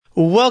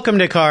Welcome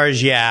to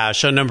Cars Yeah,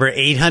 show number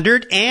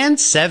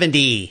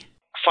 870.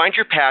 Find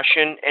your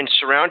passion and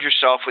surround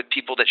yourself with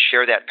people that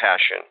share that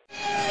passion.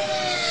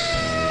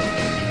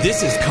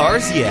 This is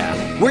Cars Yeah,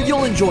 where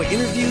you'll enjoy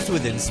interviews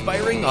with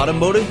inspiring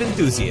automotive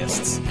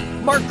enthusiasts.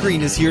 Mark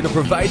Green is here to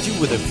provide you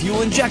with a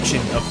fuel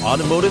injection of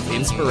automotive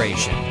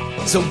inspiration.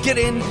 So get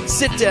in,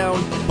 sit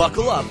down,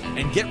 buckle up,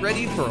 and get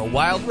ready for a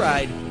wild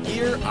ride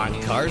here on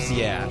Cars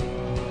Yeah.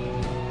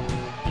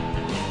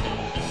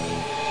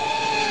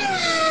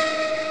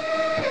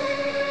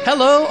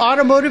 Hello,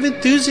 automotive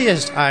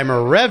enthusiasts. I'm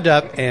revved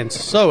up and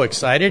so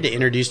excited to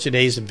introduce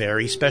today's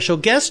very special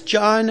guest,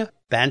 John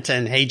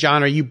Benton. Hey,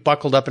 John, are you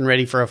buckled up and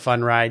ready for a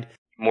fun ride?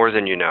 More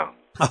than you know.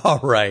 All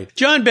right.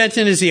 John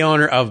Benton is the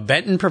owner of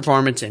Benton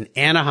Performance in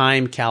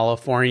Anaheim,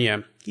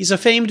 California. He's a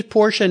famed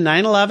Porsche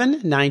 911,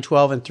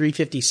 912, and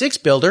 356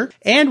 builder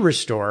and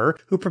restorer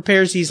who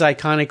prepares these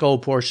iconic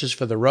old Porsches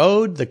for the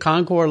road, the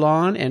concours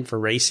lawn, and for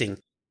racing.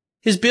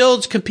 His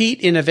builds compete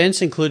in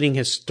events including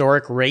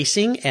historic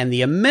racing and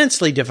the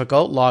immensely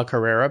difficult La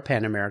Carrera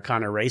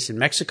Panamericana race in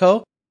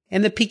Mexico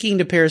and the Peking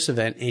to Paris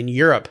event in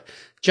Europe.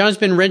 John's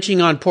been wrenching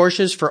on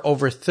Porsches for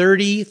over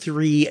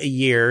 33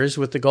 years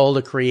with the goal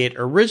to create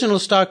original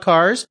stock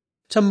cars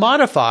to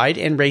modified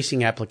and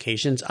racing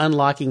applications,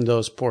 unlocking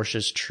those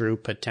Porsches' true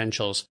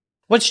potentials.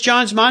 What's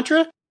John's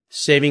mantra?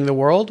 Saving the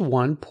world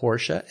one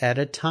Porsche at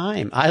a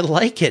time. I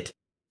like it.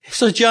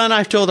 So, John,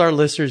 I've told our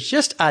listeners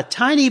just a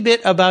tiny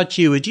bit about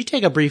you. Would you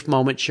take a brief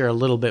moment, share a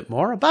little bit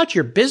more about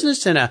your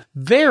business and a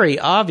very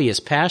obvious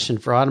passion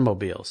for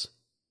automobiles?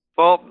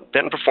 Well,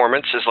 Benton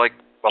Performance is like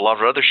a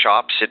lot of other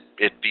shops.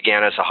 It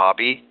began as a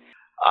hobby.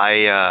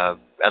 I,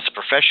 as a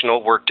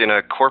professional, worked in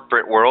a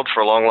corporate world for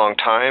a long, long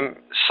time,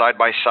 side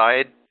by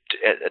side.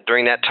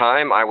 During that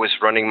time, I was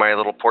running my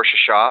little Porsche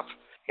shop,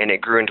 and it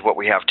grew into what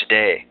we have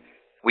today.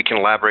 We can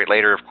elaborate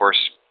later, of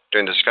course,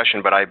 during the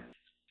discussion, but I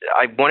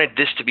wanted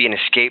this to be an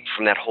escape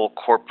from that whole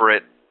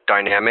corporate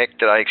dynamic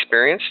that I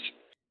experienced.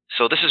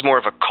 So this is more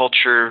of a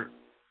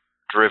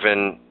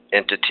culture-driven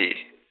entity.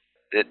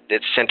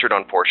 It's centered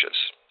on Porsches.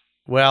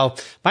 Well,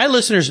 my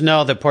listeners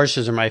know that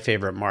Porsches are my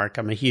favorite marque.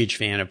 I'm a huge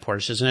fan of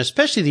Porsches, and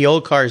especially the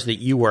old cars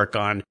that you work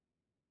on.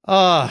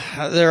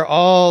 They're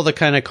all the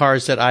kind of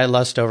cars that I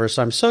lust over.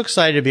 So I'm so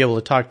excited to be able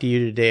to talk to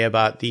you today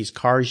about these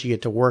cars you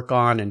get to work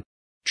on and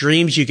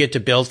dreams you get to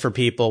build for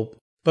people.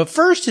 But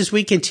first, as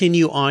we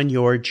continue on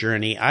your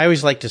journey, I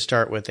always like to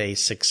start with a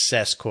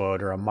success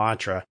quote or a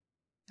mantra.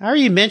 I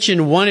already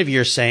mentioned one of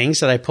your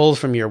sayings that I pulled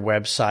from your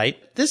website.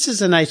 This is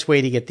a nice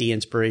way to get the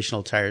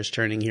inspirational tires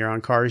turning here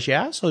on Cars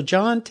Yeah. So,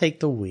 John, take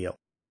the wheel.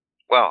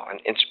 Well, an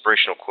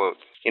inspirational quote.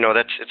 You know,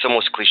 it's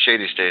almost cliche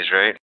these days,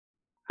 right?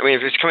 I mean,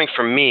 if it's coming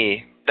from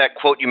me, that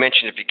quote you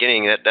mentioned at the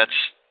beginning, that's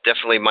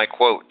definitely my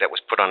quote that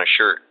was put on a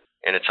shirt,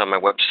 and it's on my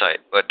website.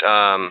 But,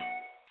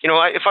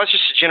 if I was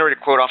just to generate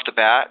a quote off the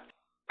bat,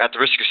 at the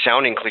risk of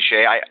sounding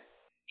cliche,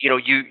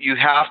 you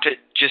have to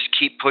just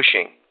keep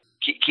pushing.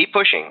 Keep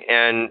pushing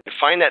and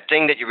find that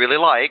thing that you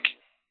really like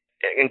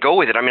and go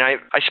with it. I mean,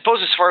 I suppose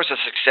as far as a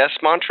success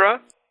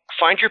mantra,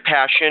 find your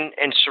passion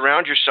and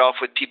surround yourself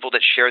with people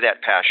that share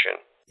that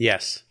passion.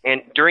 Yes.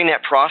 And during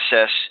that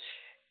process,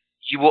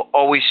 you will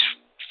always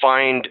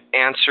find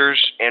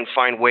answers and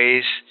find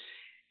ways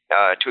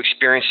to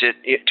experience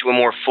it to a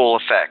more full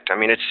effect. I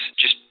mean, it's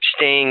just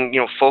staying,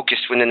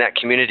 focused within that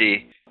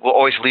community will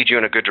always lead you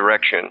in a good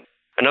direction.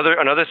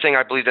 Another thing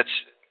I believe that's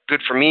good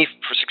for me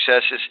for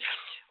success is,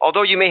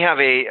 although you may have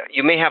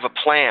a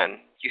plan,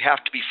 you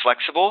have to be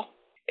flexible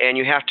and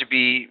you have to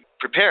be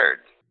prepared.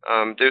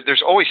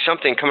 There's always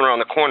something coming around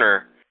the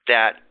corner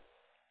that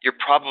you're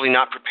probably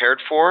not prepared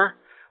for,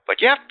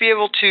 but you have to be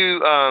able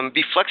to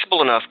be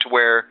flexible enough to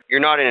where you're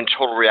not in a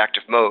total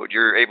reactive mode.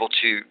 You're able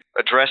to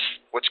address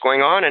what's going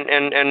on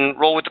and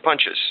roll with the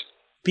punches.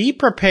 Be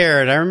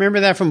prepared. I remember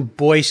that from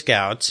Boy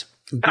Scouts.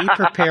 Be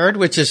prepared,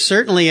 which is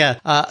certainly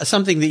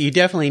something that you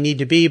definitely need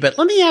to be. But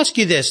let me ask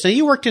you this. Now,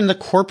 you worked in the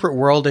corporate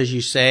world, as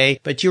you say,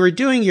 but you were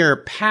doing your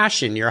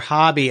passion, your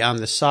hobby on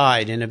the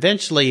side. And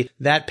eventually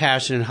that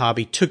passion and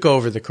hobby took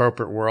over the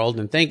corporate world.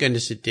 And thank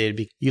goodness it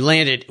did. You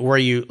landed where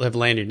you have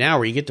landed now,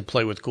 where you get to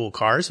play with cool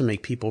cars and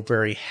make people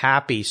very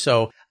happy.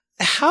 So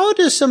how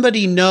does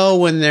somebody know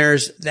when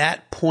there's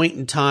that point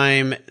in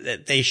time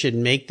that they should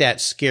make that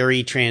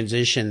scary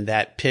transition,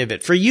 that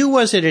pivot? For you,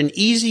 was it an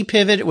easy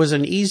pivot? It was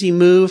an easy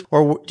move?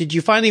 Or did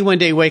you finally one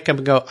day wake up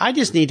and go, I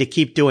just need to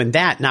keep doing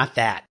that, not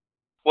that?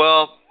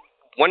 Well,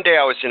 one day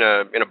I was in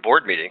a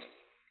board meeting,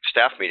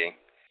 staff meeting,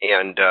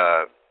 and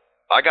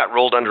I got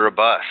rolled under a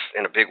bus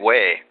in a big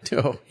way.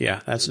 Oh, yeah,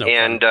 that's no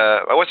And fun.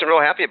 I wasn't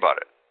real happy about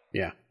it.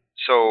 Yeah.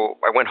 So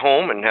I went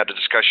home and had a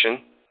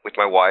discussion with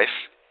my wife.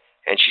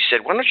 And she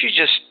said, why don't you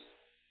just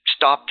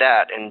stop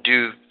that and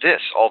do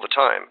this all the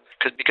time?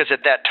 Because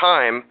at that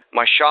time,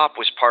 my shop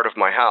was part of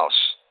my house.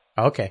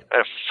 Okay. I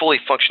had a fully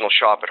functional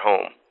shop at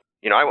home.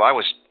 I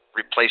was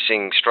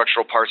replacing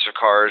structural parts of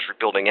cars,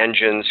 rebuilding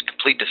engines,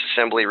 complete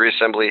disassembly,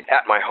 reassembly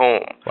at my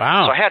home.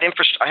 Wow. So I had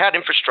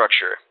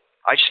infrastructure.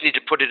 I just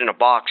needed to put it in a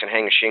box and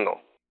hang a shingle.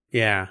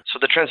 Yeah. So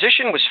the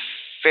transition was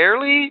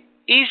fairly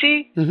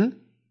easy. Mm-hmm.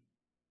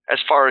 as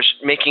far as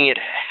making it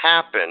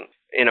happen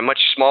in a much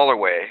smaller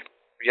way,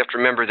 you have to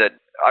remember that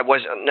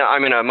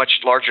I'm in a much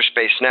larger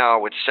space now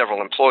with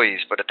several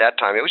employees, but at that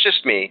time it was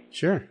just me.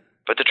 Sure.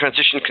 But the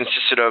transition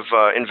consisted of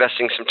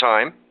investing some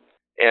time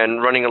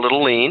and running a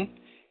little lean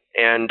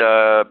and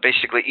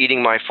basically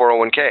eating my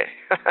 401k.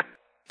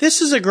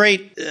 This is a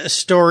great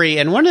story,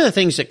 and one of the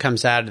things that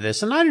comes out of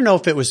this, and I don't know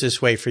if it was this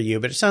way for you,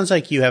 but it sounds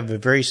like you have a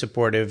very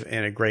supportive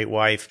and a great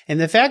wife. And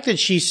the fact that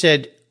she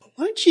said,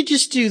 why don't you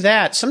just do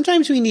that?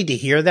 Sometimes we need to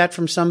hear that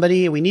from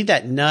somebody. We need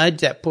that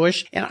nudge, that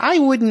push. And I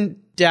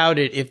wouldn't doubt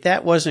it if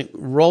that wasn't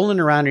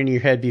rolling around in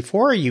your head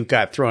before you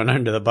got thrown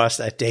under the bus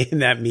that day in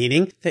that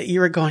meeting, that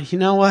you were going, you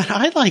know what?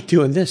 I like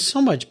doing this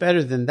so much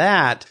better than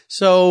that.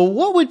 So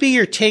what would be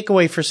your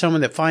takeaway for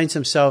someone that finds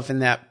himself in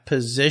that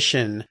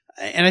position?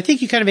 And I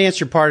think you kind of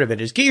answered part of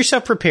it is get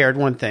yourself prepared.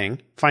 One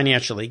thing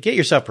financially, get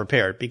yourself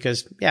prepared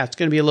because it's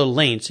going to be a little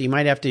lean. So you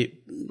might have to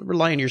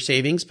rely on your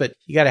savings, but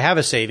you got to have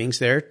a savings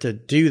there to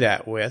do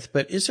that with.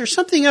 But is there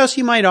something else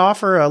you might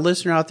offer a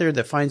listener out there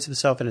that finds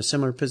himself in a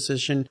similar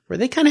position where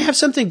they kind of have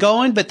something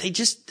going, but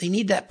they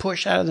need that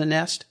push out of the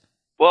nest?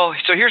 Well,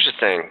 so here's the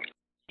thing.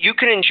 You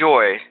can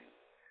enjoy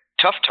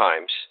tough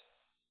times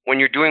when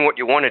you're doing what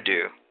you want to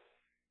do.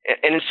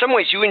 And in some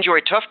ways, you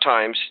enjoy tough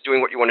times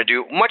doing what you want to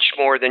do much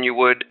more than you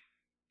would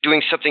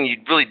doing something you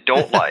really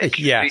don't like.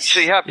 Yes. So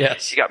you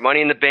got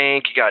money in the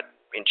bank, you got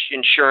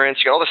insurance,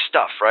 you got all this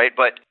stuff, right?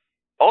 But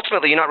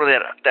ultimately, you're not really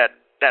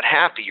that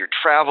happy. You're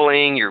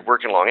traveling, you're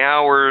working long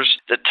hours.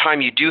 The time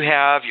you do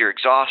have, you're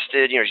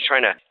exhausted. You're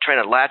trying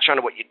to latch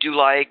onto what you do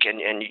like, and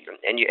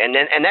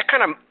that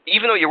kind of,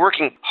 even though you're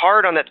working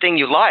hard on that thing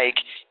you like,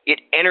 it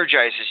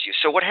energizes you.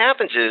 So what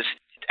happens is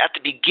at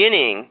the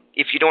beginning,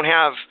 if you don't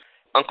have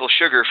Uncle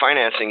Sugar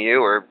financing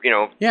you, or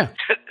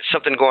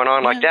something going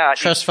on like that,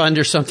 trust fund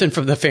or something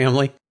from the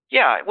family.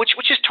 Yeah, which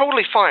is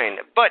totally fine.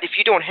 But if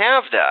you don't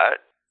have that,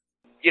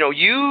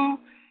 you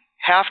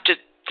have to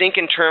think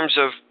in terms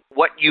of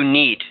what you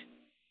need,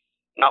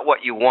 not what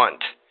you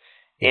want.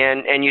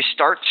 And you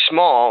start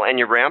small and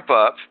you ramp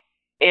up.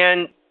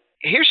 And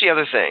here's the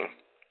other thing.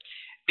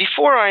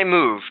 Before I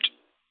moved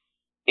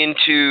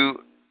into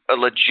a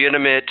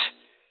legitimate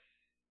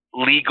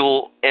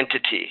legal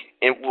entity,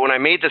 and when I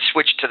made the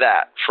switch to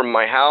that from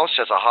my house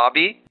as a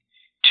hobby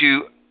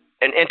to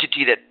an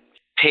entity that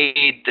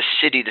paid the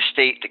city, the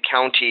state, the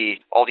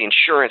county, all the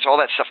insurance, all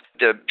that stuff,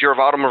 the Bureau of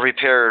Automobile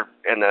Repair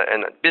and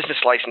the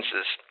business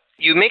licenses,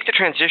 you make the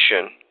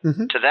transition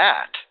to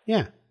that.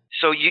 Yeah.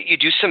 So you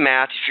do some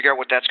math, you figure out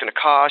what that's going to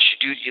cost,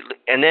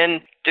 and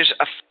then there's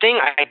a thing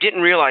I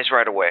didn't realize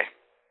right away,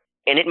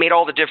 and it made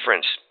all the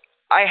difference.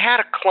 I had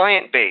a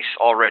client base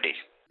already.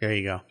 There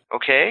you go.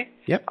 Okay?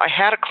 Yep. I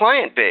had a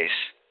client base,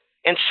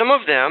 and some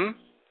of them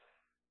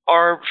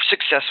are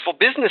successful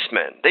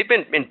businessmen. They've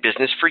been in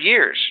business for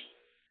years.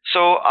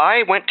 So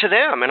I went to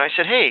them and I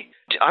said, hey,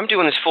 I'm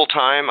doing this full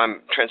time.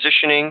 I'm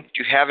transitioning.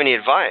 Do you have any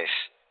advice?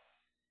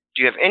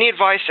 Do you have any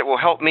advice that will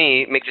help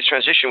me make this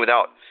transition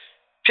without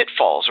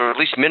pitfalls, or at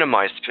least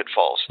minimize the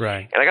pitfalls?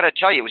 Right. And I got to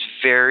tell you, it was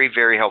very,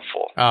 very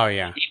helpful. Oh,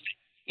 yeah.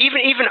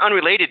 Even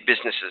unrelated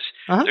businesses,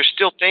 there's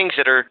still things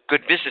that are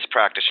good business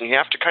practice, and you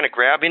have to kind of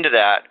grab into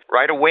that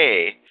right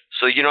away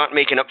so you're not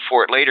making up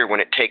for it later when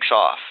it takes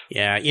off.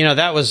 Yeah,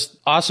 that was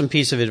awesome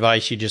piece of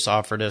advice you just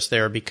offered us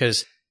there,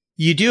 because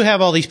you do have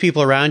all these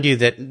people around you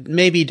that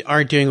maybe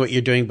aren't doing what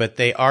you're doing, but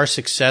they are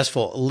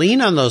successful.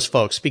 Lean on those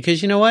folks,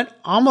 because you know what?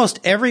 Almost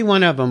every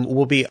one of them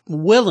will be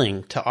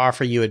willing to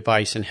offer you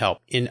advice and help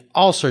in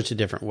all sorts of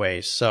different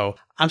ways. So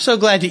I'm so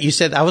glad that you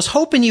said that. I was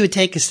hoping you would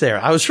take us there.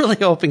 I was really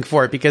hoping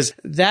for it, because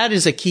that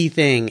is a key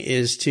thing,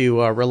 is to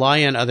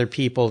rely on other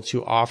people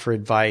to offer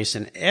advice.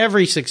 And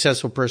every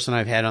successful person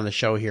I've had on the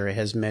show here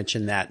has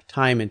mentioned that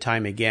time and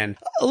time again.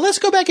 Let's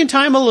go back in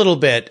time a little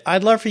bit.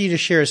 I'd love for you to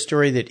share a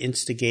story that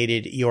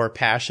instigated your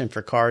passion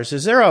for cars.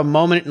 Is there a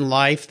moment in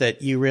life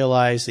that you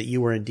realized that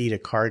you were indeed a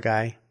car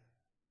guy?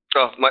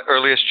 Oh, my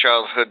earliest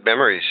childhood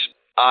memories.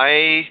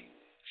 I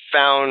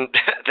found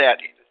that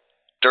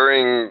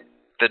during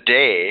the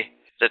day,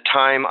 the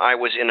time I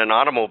was in an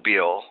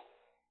automobile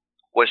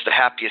was the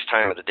happiest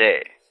time of the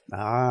day.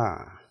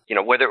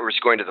 Whether it was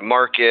going to the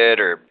market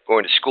or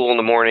going to school in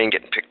the morning,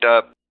 getting picked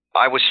up,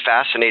 I was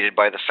fascinated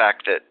by the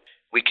fact that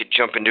we could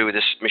jump into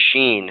this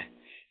machine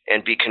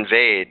and be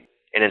conveyed,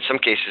 and in some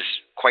cases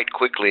quite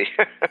quickly.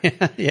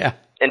 Yeah.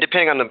 And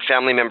depending on the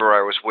family member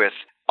I was with,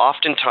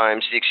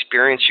 oftentimes the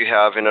experience you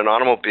have in an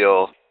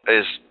automobile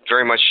is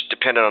very much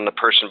dependent on the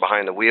person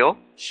behind the wheel.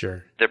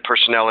 Sure. Their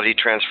personality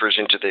transfers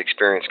into the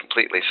experience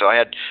completely. So I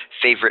had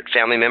favorite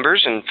family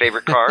members and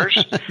favorite cars,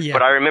 Yeah.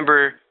 But I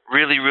remember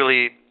really,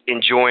 really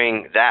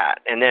enjoying that.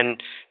 And then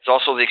there's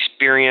also the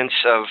experience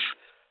of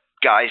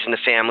guys in the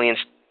family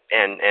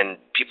and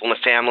people in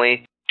the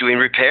family doing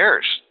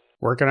repairs.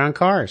 Working on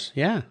cars,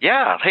 yeah.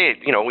 Yeah. Hey,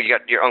 you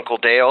got your Uncle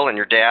Dale and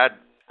your dad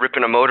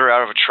ripping a motor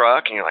out of a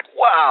truck, and you're like,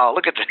 wow,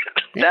 look at that.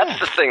 Yeah. That's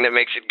the thing that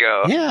makes it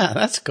go. Yeah,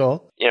 that's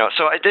cool.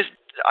 So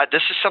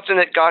this is something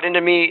that got into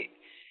me,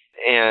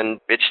 and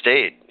it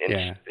stayed.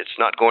 And it's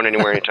not going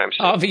anywhere anytime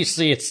soon.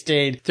 Obviously, it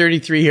stayed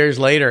 33 years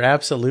later.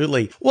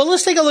 Absolutely. Well,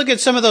 let's take a look at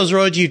some of those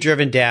roads you've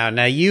driven down.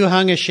 Now, you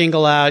hung a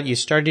shingle out. You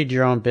started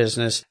your own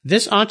business.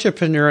 This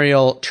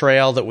entrepreneurial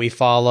trail that we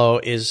follow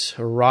is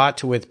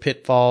wrought with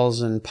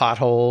pitfalls and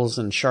potholes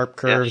and sharp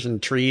curves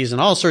and trees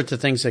and all sorts of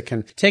things that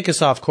can take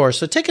us off course.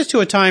 So take us to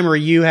a time where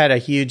you had a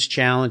huge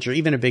challenge or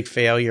even a big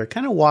failure.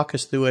 Kind of walk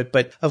us through it.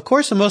 But of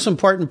course, the most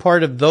important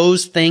part of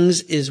those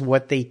things is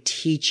what they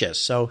teach us.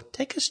 So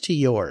take us to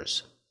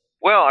yours.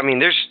 Well, I mean,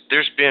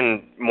 there's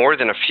been more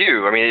than a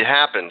few. I mean, it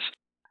happens.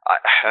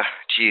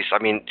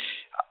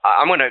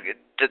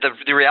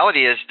 The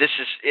reality is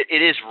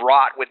it is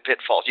wrought with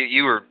pitfalls.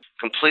 You were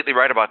completely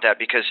right about that,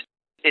 because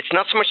it's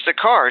not so much the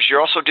cars.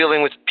 You're also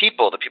dealing with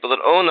people, the people that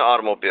own the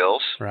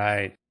automobiles.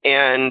 Right.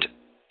 And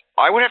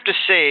I would have to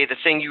say the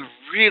thing you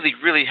really,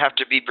 really have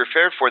to be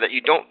prepared for that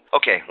you don't.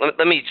 Okay,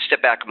 let me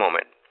step back a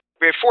moment.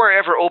 Before I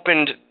ever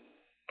opened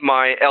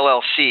my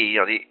LLC,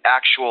 the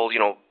actual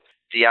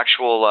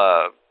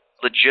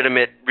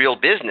legitimate real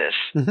business,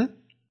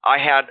 I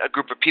had a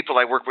group of people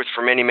I worked with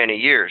for many, many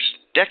years,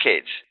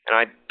 decades, and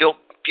I built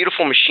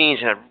beautiful machines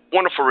and had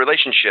wonderful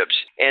relationships.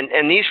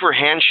 And these were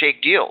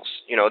handshake deals.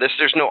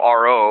 There's no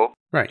RO,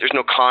 right. There's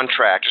no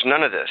contract, there's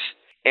none of this.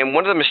 And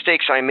one of the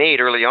mistakes I made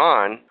early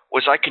on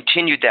was I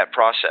continued that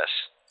process.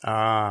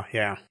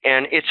 Yeah.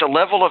 And it's a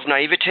level of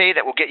naivete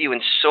that will get you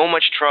in so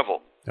much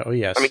trouble. Oh,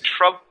 yes. I mean,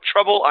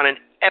 trouble on an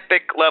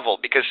epic level,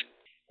 because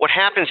what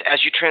happens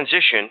as you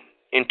transition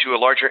into a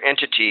larger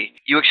entity,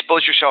 you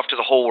expose yourself to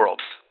the whole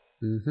world.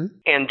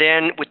 And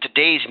then with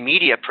today's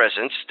media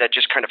presence that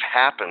just kind of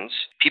happens,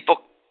 people,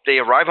 they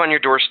arrive on your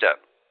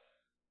doorstep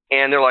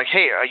and they're like,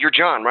 hey, you're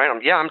John, right?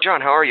 I'm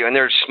John. How are you? And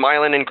they're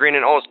smiling and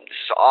grinning. Oh, this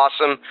is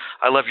awesome.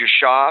 I love your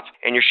shop.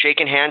 And you're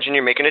shaking hands and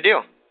you're making a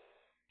deal.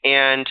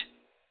 And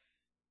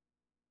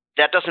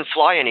that doesn't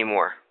fly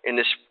anymore in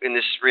this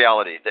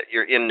reality that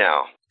you're in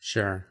now.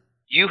 Sure.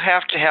 You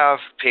have to have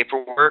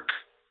paperwork.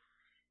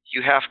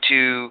 You have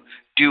to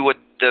do what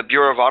the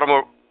Bureau of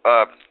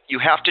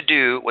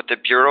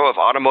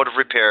Automotive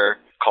Repair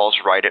calls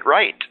right it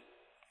right.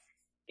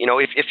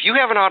 If you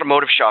have an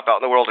automotive shop out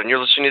in the world and you're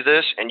listening to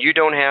this and you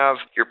don't have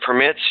your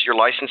permits, your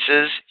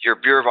licenses, your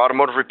Bureau of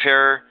Automotive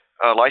Repair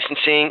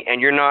licensing, and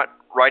you're not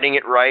writing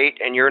it right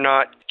and you're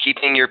not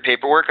keeping your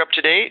paperwork up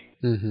to date,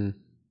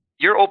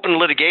 you're open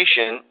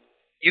litigation.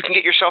 You can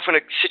get yourself in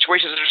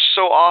situations that are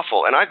so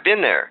awful. And I've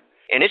been there.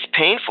 And it's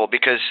painful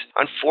because,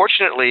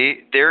 unfortunately,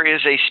 there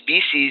is a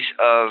species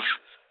of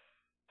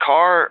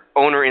car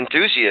owner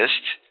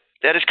enthusiast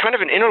that is kind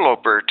of an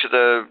interloper to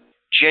the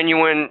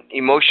genuine,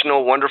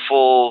 emotional,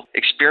 wonderful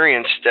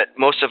experience that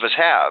most of us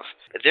have.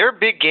 Their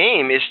big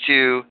game is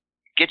to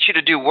get you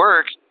to do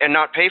work and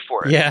not pay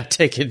for it. Yeah,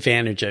 take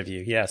advantage of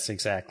you. Yes,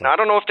 exactly. Now, I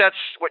don't know if that's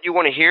what you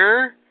want to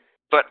hear,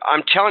 but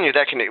I'm telling you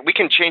we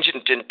can change it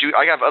and do.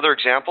 I have other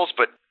examples,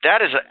 but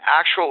that is an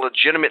actual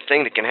legitimate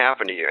thing that can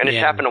happen to you. And it's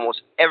happened to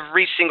almost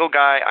every single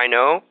guy I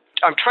know.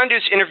 I'm trying to do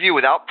this interview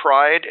without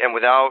pride and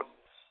without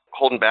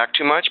holding back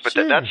too much, but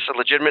that's a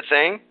legitimate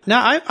thing.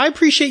 Now, I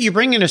appreciate you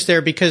bringing us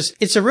there, because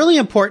it's a really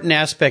important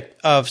aspect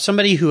of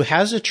somebody who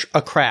has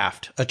a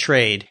craft, a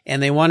trade,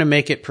 and they want to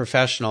make it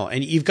professional.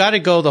 And you've got to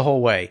go the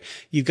whole way.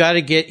 You've got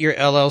to get your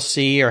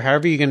LLC or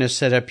however you're going to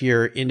set up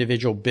your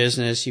individual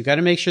business. You've got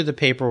to make sure the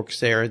paperwork's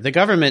there. The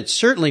government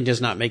certainly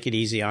does not make it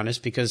easy on us,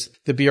 because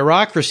the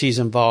bureaucracies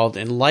involved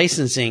in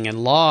licensing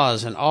and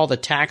laws and all the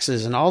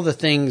taxes and all the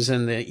things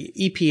and the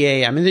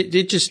EPA. I mean,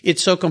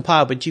 it's so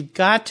compiled, but you've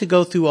got to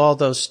go through all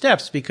those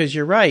steps, because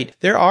you're right.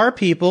 There are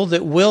people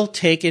that will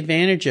take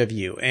advantage of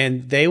you,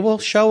 and they will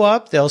show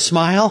up, they'll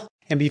smile,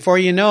 and before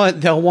you know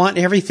it, they'll want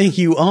everything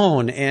you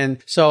own.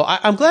 And so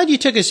I'm glad you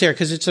took us there,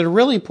 because it's a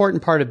really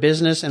important part of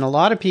business, and a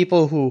lot of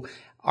people who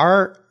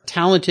are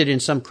talented in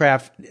some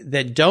craft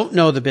that don't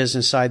know the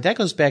business side, that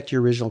goes back to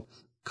your original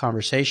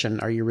conversation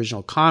or your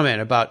original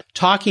comment about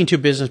talking to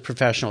business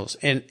professionals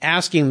and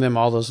asking them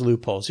all those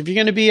loopholes. If you're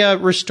going to be a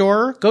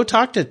restorer, go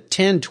talk to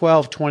 10,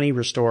 12, 20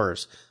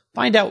 restorers.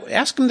 Find out,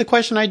 ask them the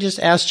question I just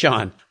asked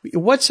John.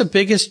 What's the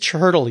biggest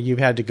hurdle you've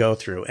had to go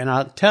through? And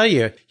I'll tell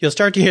you, you'll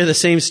start to hear the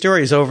same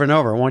stories over and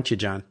over, won't you,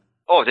 John?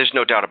 Oh, there's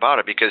no doubt about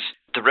it, because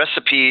the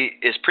recipe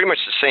is pretty much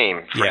the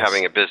same for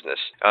having a business.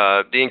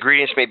 The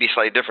ingredients may be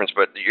slightly different,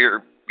 but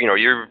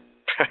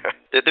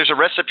there's a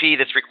recipe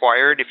that's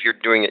required if you're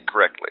doing it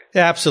correctly.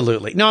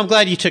 Absolutely. No, I'm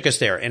glad you took us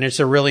there, and it's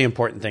a really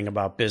important thing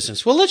about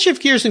business. Well, let's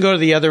shift gears and go to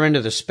the other end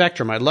of the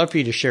spectrum. I'd love for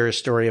you to share a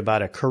story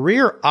about a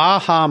career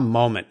aha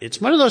moment.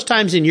 It's one of those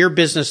times in your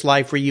business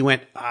life where you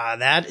went,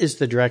 that is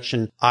the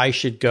direction I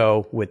should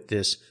go with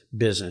this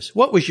business.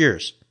 What was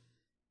yours?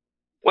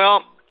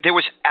 Well, there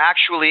was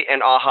actually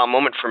an aha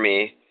moment for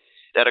me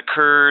that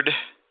occurred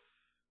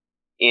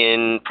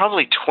in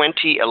probably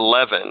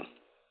 2011.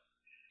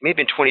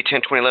 Maybe in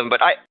 2010, 2011,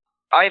 but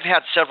I've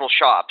had several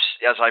shops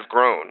as I've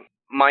grown.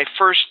 My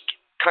first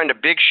kind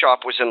of big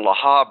shop was in La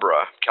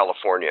Habra,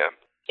 California,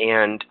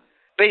 and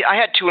I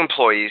had 2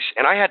 employees,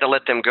 and I had to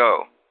let them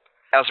go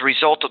as a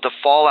result of the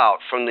fallout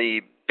from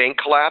the bank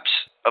collapse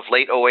of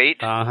late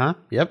 2008.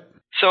 Yep.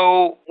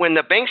 So when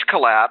the banks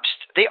collapsed,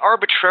 they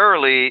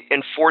arbitrarily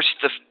enforced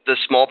the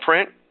small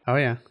print. Oh,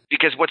 yeah.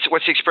 Because what's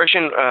the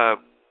expression?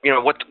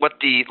 What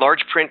the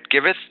large print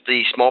giveth,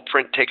 the small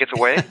print taketh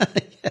away.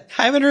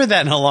 I haven't heard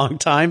that in a long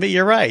time, but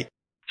you're right.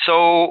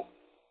 So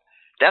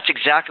that's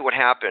exactly what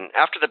happened.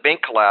 After the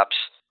bank collapse,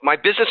 my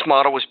business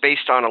model was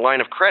based on a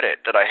line of credit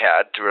that I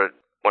had through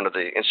one of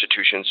the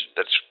institutions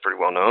that's pretty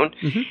well known.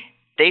 Mm-hmm.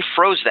 They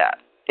froze that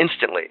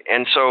instantly.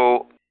 And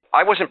so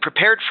I wasn't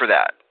prepared for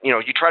that.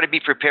 You try to be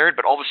prepared,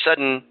 but all of a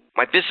sudden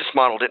my business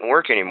model didn't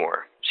work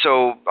anymore.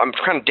 So I'm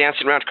kind of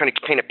dancing around to kind of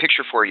paint a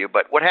picture for you.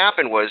 But what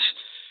happened was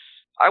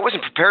I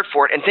wasn't prepared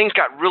for it, and things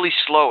got really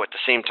slow at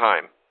the same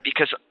time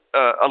because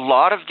a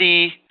lot of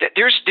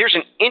there's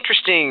an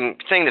interesting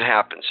thing that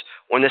happens.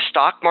 When the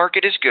stock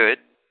market is good,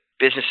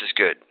 business is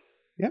good.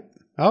 Yep.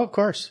 Oh, of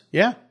course.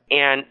 Yeah.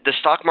 And the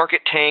stock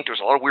market tanked. There was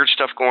a lot of weird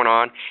stuff going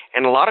on.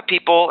 And a lot of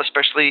people,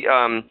 especially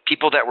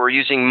people that were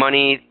using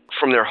money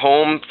from their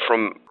home,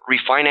 from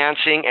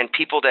refinancing, and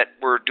people that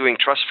were doing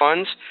trust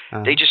funds,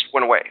 they just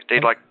went away.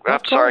 They'd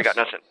sorry, I got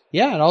nothing.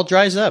 Yeah, it all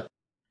dries up.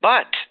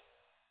 But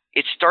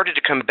it started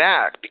to come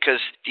back because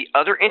the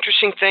other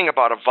interesting thing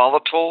about a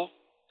volatile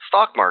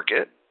stock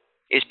market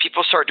is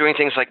people start doing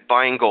things like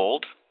buying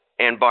gold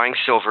and buying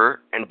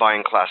silver and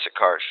buying classic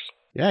cars.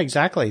 Yeah,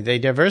 exactly. They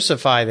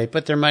diversify. They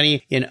put their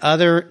money in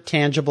other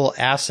tangible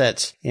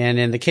assets. And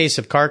in the case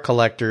of car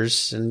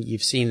collectors, and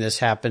you've seen this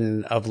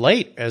happen of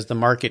late as the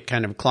market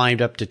kind of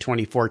climbed up to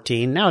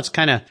 2014. Now it's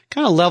kind of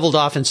leveled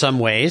off in some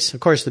ways.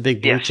 Of course, the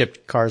big blue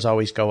chip cars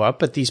always go up,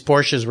 but these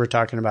Porsches we're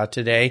talking about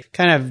today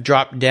kind of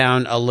dropped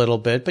down a little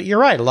bit. But you're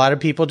right. A lot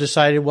of people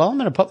decided, well, I'm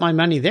going to put my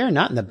money there,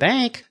 not in the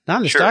bank, not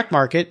in the stock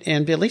market.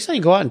 And at least I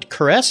can go out and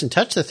caress and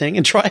touch the thing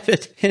and drive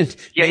it. And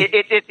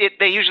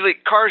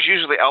cars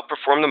usually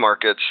outperform the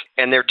market.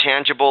 And they're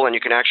tangible, and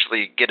you can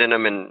actually get in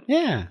them and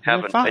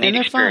have a neat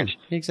experience. Fun.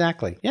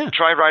 Exactly. Yeah.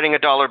 Try writing a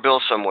dollar bill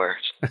somewhere.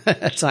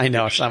 I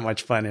know. It's not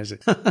much fun, is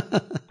it?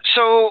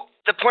 So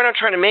the point I'm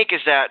trying to make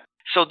is that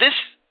this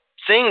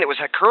thing that was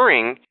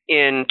occurring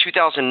in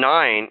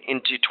 2009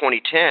 into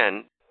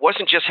 2010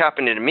 wasn't just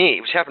happening to me.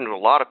 It was happening to a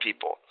lot of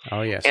people.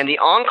 Oh, yes. And the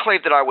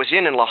enclave that I was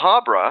in La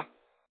Habra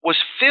was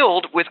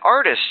filled with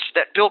artists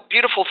that built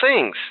beautiful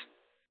things.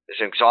 There's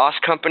an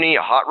exhaust company,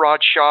 a hot rod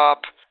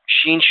shop,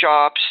 machine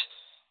shops.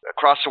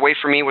 Across the way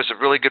from me was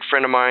a really good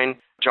friend of mine,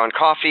 John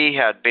Coffey,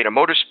 had Beta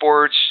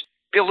Motorsports,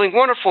 building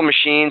wonderful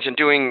machines and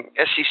doing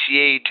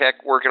SCCA tech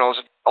work and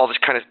all this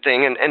kind of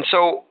thing. And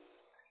so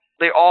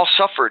they all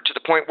suffered to the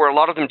point where a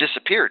lot of them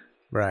disappeared.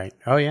 Right.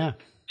 Oh, yeah.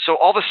 So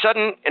all of a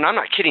sudden, and I'm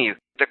not kidding you,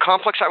 the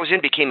complex I was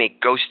in became a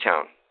ghost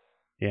town.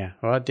 Yeah.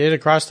 Well, it did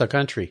across the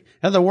country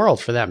and the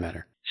world for that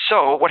matter.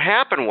 So what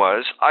happened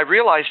was I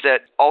realized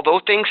that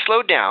although things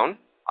slowed down,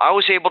 I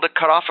was able to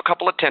cut off a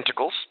couple of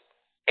tentacles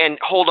and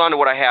hold on to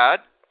what I had.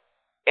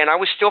 And I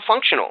was still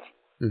functional,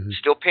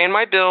 still paying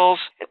my bills,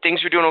 and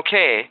things were doing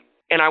okay.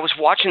 And I was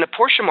watching the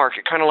Porsche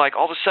market kind of like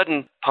all of a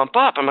sudden pump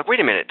up. I'm like, wait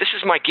a minute, this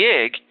is my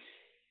gig,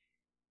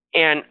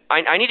 and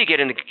I need to get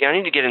in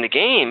the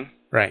game.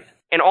 Right.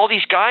 And all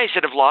these guys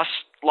that have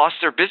lost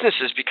their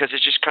businesses because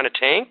it's just kind of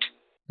tanked.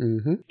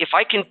 Mm-hmm. If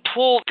I can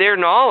pull their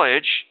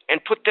knowledge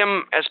and put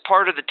them as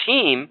part of the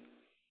team,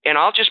 and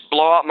I'll just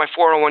blow out my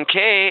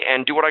 401k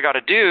and do what I got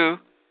to do,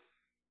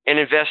 and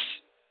invest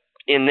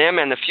in them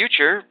and the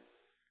future.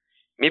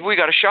 Maybe we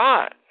got a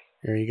shot.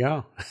 There you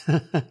go.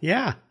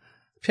 Yeah.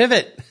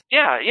 Pivot.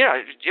 Yeah.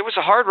 It was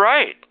a hard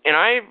ride, and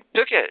I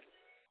took it.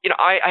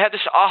 I had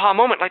this aha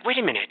moment, like, wait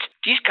a minute.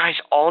 These guys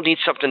all need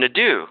something to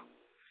do,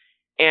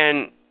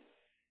 and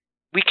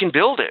we can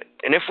build it.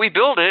 And if we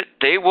build it,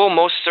 they will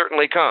most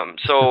certainly come.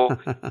 So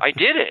I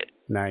did it.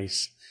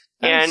 Nice.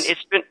 And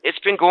it's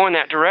been going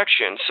that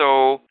direction.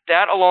 So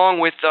that, along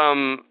with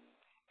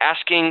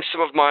asking some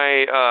of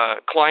my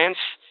clients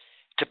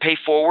to pay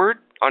forward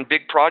on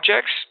big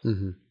projects,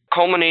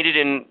 culminated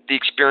in the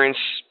experience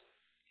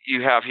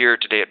you have here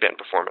today at Benton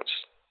Performance.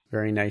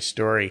 Very nice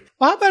story.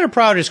 Well, how about a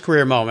proudest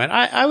career moment?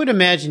 I would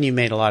imagine you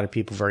made a lot of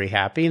people very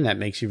happy, and that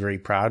makes you very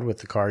proud with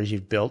the cars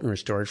you've built and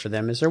restored for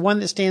them. Is there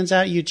one that stands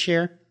out you'd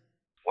share?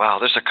 Wow,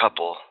 there's a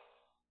couple.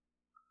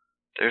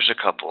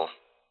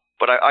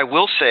 But I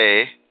will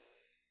say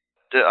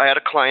that I had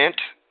a client.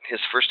 His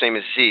first name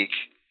is Zeke.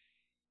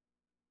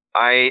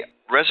 I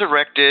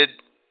resurrected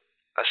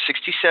a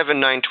 67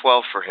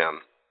 912 for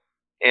him.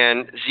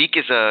 And Zeke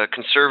is a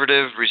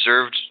conservative,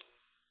 reserved,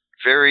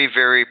 very,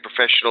 very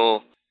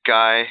professional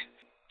guy,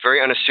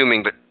 very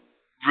unassuming, but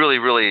really,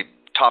 really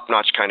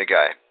top-notch kind of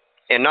guy.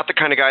 And not the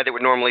kind of guy that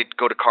would normally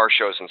go to car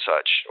shows and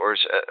such,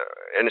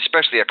 and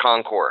especially a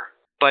Concours.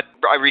 But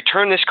I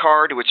returned this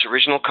car to its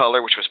original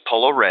color, which was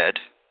polo red,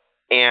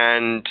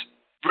 and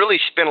really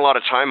spent a lot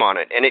of time on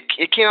it. And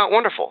it came out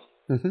wonderful.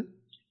 Mm-hmm.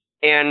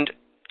 And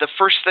the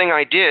first thing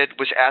I did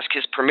was ask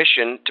his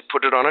permission to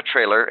put it on a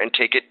trailer and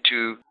take it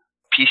to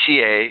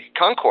PCA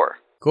Concours.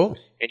 Cool.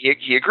 And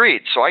he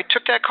agreed. So I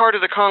took that car to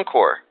the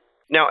Concours.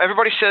 Now,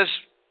 everybody says,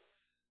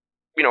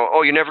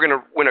 oh, you're never going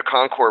to win a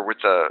Concours with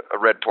a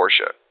red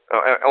Porsche.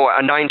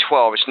 A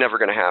 912, it's never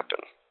going to happen.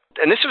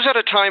 And this was at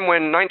a time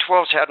when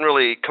 912s hadn't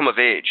really come of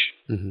age,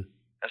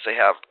 as they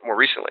have more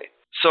recently.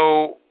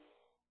 So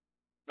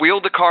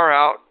wheeled the car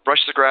out,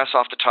 brushed the grass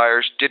off the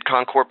tires, did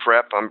Concours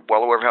prep. I'm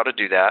well aware of how to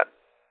do that.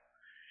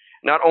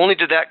 Not only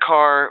did that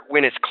car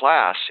win its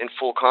class in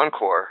full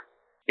Concours,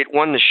 it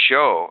won the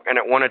show, and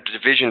it won a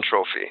division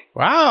trophy.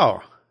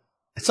 Wow.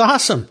 That's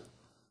awesome.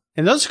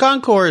 And those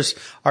Concours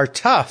are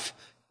tough.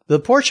 The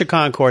Porsche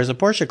Concours, the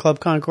Porsche Club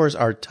Concours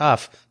are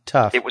tough.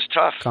 It was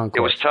tough. Concours.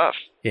 It was tough.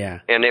 Yeah.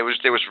 And there was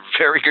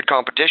very good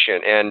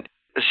competition. And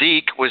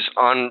Zeke was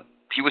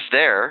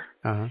there,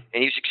 and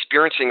he was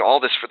experiencing all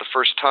this for the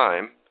first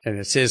time. And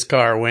it's his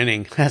car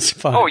winning. That's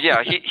fun. Oh,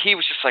 yeah. He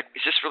was just like,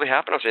 is this really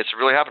happening? I said, it's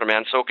really happening,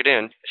 man. Soak it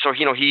in. So,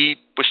 he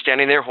was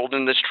standing there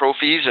holding these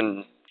trophies,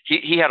 and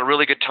he had a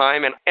really good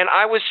time. And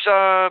I was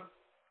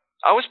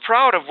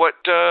proud of what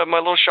my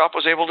little shop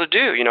was able to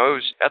do. It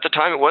was, at the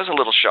time, it was a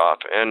little shop.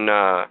 And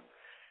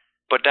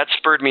but that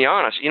spurred me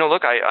on. I said,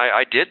 look,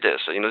 I did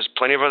this. There's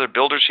plenty of other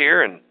builders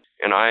here, and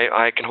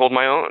I can hold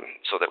my own.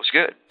 So that was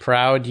good.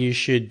 Proud you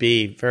should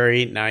be.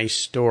 Very nice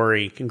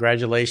story.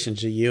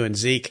 Congratulations to you and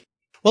Zeke.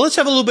 Well, let's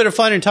have a little bit of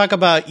fun and talk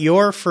about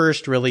your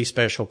first really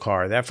special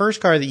car. That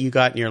first car that you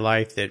got in your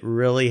life that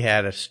really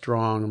had a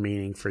strong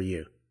meaning for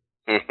you.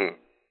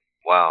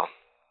 Wow.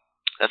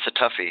 That's a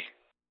toughie.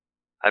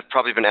 I've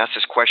probably been asked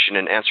this question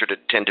and answered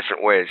it 10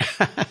 different ways.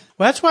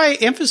 Well, that's why I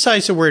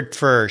emphasize the word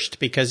first,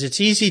 because it's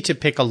easy to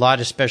pick a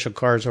lot of special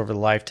cars over the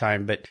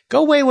lifetime, but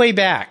go way, way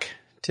back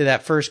to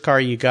that first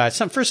car you got.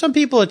 For some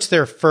people, it's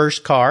their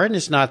first car, and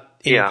it's not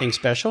anything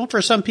special.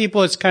 For some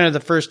people, it's kind of the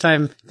first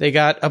time they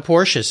got a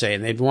Porsche, say,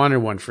 and they'd wanted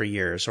one for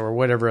years, or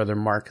whatever other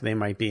mark they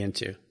might be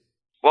into.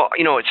 Well,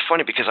 it's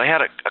funny because I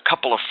had a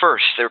couple of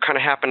firsts. They were kind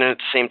of happening at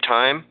the same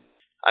time.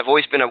 I've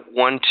always been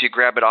one to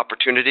grab at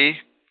opportunity.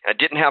 I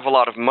didn't have a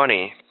lot of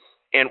money.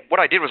 And what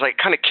I did was I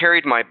kind of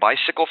carried my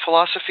bicycle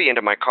philosophy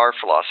into my car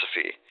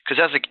philosophy.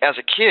 Because as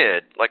a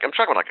kid, I'm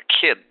talking about like a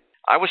kid,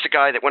 I was the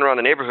guy that went around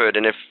the neighborhood,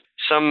 and if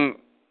some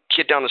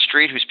kid down the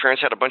street whose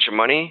parents had a bunch of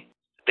money,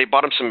 they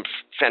bought him some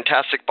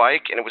fantastic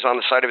bike, and it was on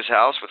the side of his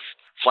house with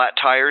flat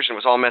tires and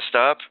was all messed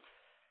up,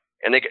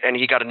 and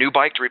he got a new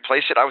bike to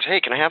replace it. I was, hey,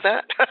 can I have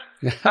that?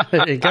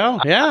 There you go.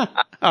 Yeah.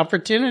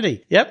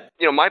 Opportunity. Yep.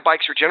 My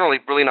bikes were generally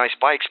really nice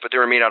bikes, but they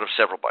were made out of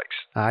several bikes.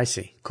 I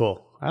see.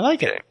 Cool. I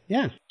like it.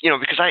 Yeah.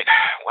 Because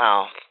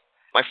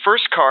the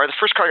first car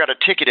I got a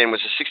ticket in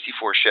was a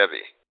 64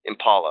 Chevy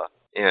Impala,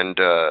 and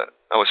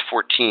I was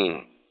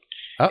 14.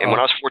 And when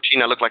I was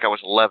 14, I looked like I was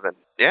 11.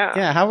 Yeah.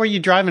 Yeah. How were you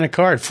driving a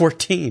car at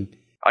 14?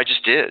 I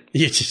just did.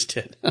 You just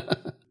did.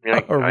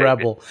 A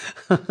rebel.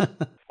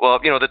 Well,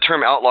 the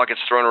term outlaw gets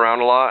thrown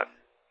around a lot.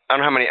 I don't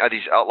know how many of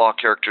these outlaw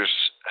characters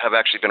have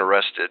actually been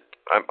arrested.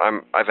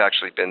 I've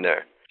actually been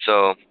there.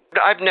 So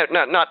I've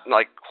not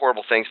like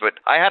horrible things, but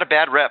I had a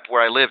bad rep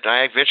where I lived, and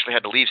I eventually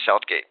had to leave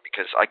Southgate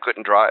because I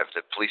couldn't drive.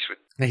 The police would.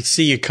 They'd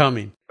see you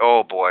coming.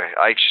 Oh boy,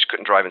 I just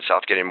couldn't drive in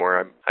Southgate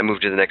anymore. I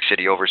moved to the next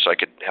city over so I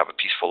could have a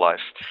peaceful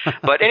life.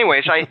 But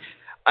anyways,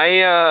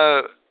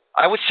 I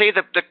would say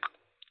that I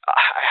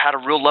had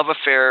a real love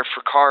affair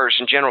for cars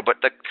in general, but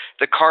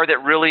the car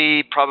that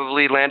really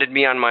probably landed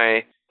me on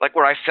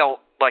where I felt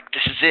like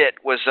this is it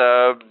was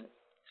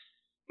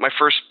my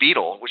first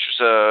Beetle, which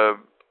was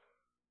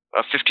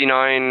a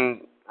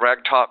 59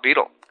 ragtop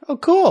Beetle. Oh,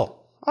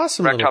 cool.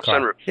 Awesome little ragtop car.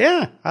 sunroof.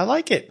 Yeah, I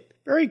like it.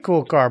 Very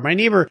cool car. My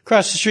neighbor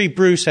across the street,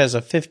 Bruce, has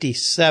a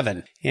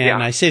 57.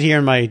 And I sit here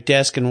in my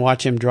desk and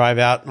watch him drive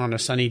out on a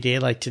sunny day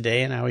like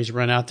today. And I always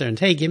run out there and,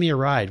 hey, give me a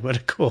ride. What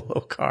a cool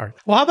little car.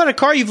 Well, how about a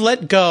car you've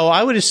let go?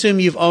 I would assume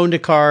you've owned a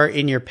car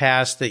in your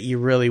past that you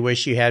really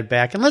wish you had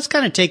back. And let's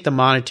kind of take the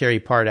monetary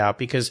part out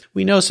because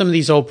we know some of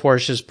these old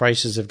Porsches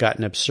prices have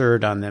gotten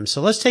absurd on them. So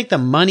let's take the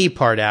money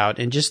part out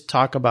and just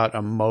talk about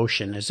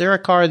emotion. Is there a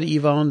car that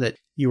you've owned that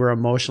you were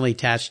emotionally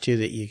attached to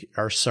that you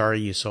are sorry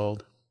you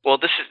sold? Well,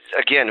 this is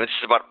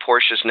about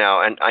Porsches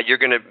now, and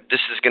this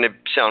is gonna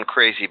sound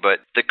crazy, but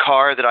the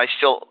car that I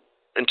still,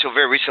 until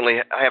very recently,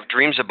 I have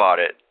dreams about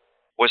it,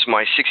 was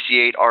my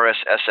 68 RS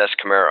SS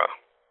Camaro.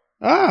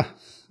 Ah,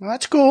 well,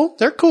 that's cool.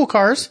 They're cool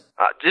cars.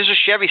 There's a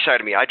Chevy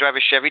side of me. I drive a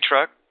Chevy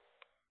truck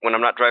when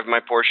I'm not driving my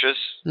Porsches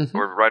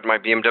or riding my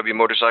BMW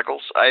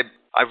motorcycles.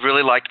 I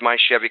really liked my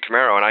Chevy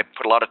Camaro, and I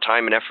put a lot of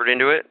time and effort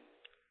into it.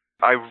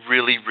 I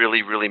really,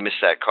 really, really miss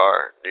that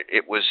car.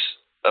 It was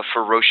a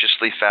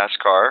ferociously fast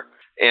car.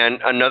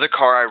 And another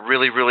car I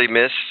really, really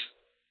miss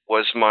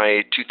was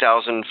my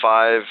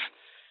 2005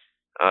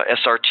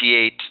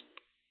 SRT8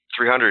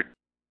 300.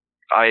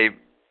 I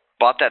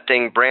bought that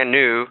thing brand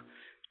new,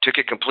 took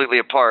it completely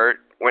apart,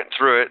 went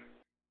through it,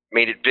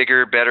 made it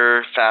bigger,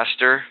 better,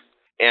 faster,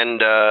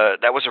 and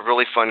that was a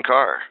really fun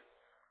car.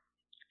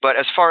 But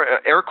as far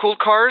as air-cooled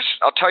cars,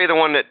 I'll tell you the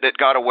one that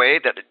got away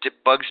that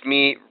bugs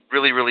me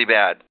really, really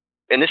bad.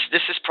 And this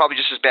is probably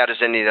just as bad as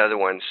any of the other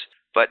ones.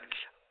 But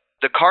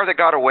the car that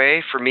got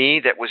away for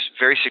me that was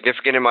very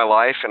significant in my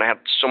life, and I had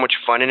so much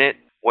fun in it,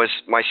 was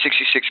my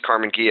 66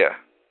 Karmann Ghia.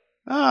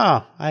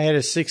 Oh, I had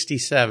a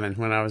 67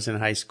 when I was in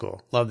high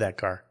school. Love that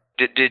car.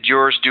 Did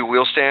yours do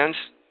wheel stands?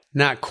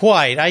 Not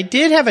quite. I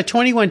did have a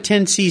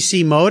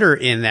 2110cc motor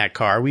in that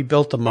car. We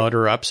built the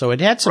motor up, so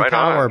it had some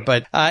power,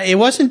 but it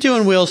wasn't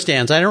doing wheel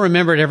stands. I don't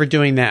remember it ever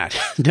doing that.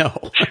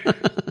 No.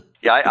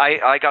 Yeah,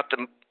 I got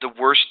the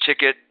worst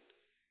ticket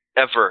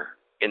ever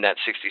in that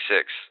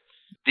 66.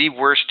 The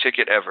worst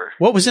ticket ever.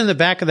 What was in the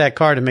back of that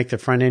car to make the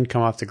front end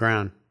come off the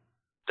ground?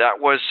 That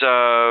was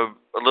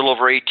a little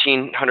over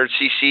 1,800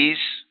 cc's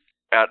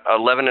at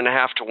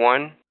 11.5 to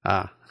 1.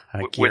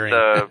 With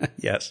a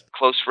yes.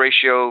 close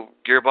ratio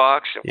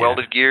gearbox,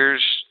 welded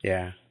gears,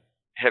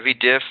 heavy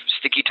diff,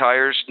 sticky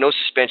tires, no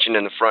suspension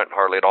in the front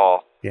hardly at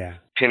all. Yeah.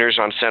 Pinners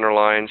on center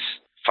lines,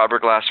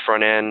 fiberglass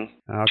front end,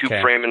 tube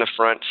frame in the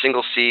front,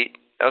 single seat.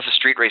 That was a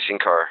street racing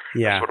car.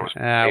 Yeah. That's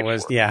what it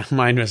was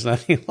mine was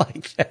nothing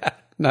like that.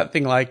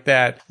 Nothing like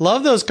that.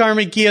 Love those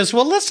Karmann Kias.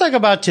 Well, let's talk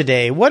about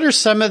today. What are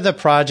some of the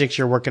projects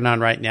you're working on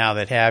right now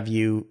that have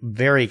you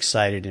very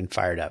excited and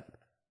fired up?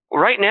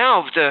 Right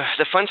now,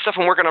 the fun stuff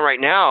I'm working on right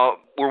now,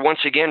 we're once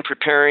again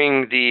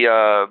preparing the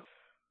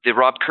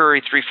Rob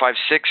Curry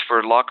 356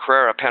 for La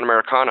Carrera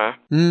Panamericana.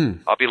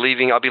 I'll be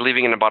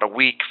leaving in about a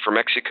week for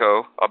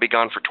Mexico. I'll be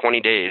gone for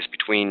 20 days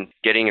between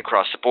getting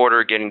across the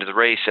border, getting to the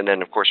race, and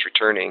then of course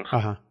returning.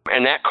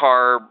 And that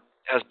car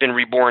has been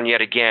reborn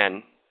yet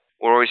again.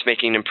 We're always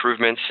making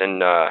improvements,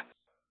 and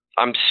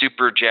I'm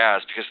super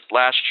jazzed because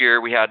last year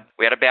we had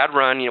a bad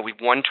run. You know, we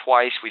won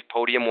twice, we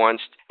podiumed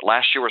once.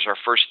 Last year was our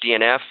first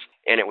DNF.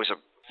 And it was a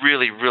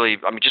really, really,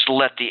 just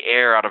let the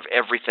air out of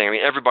everything.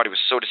 Everybody was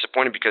so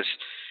disappointed because,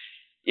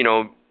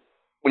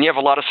 when you have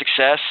a lot of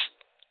success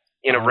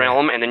in a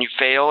realm and then you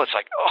fail, it's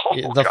like,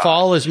 the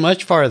fall is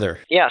much farther.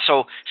 Yeah,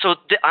 so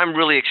I'm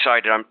really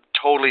excited. I'm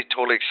totally,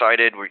 totally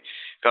excited. We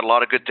got a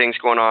lot of good things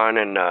going on,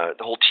 and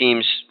the whole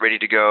team's ready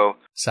to go.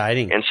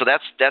 Exciting. And so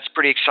that's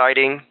pretty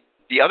exciting.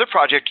 The other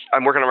project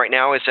I'm working on right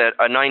now is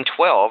a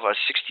 912, a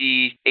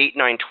 68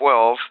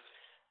 912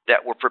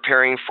 that we're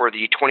preparing for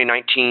the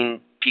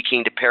 2019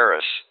 Peking to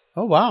Paris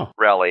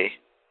rally.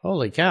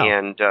 Holy cow.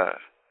 And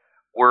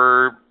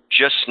we're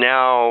just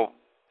now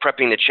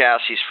prepping the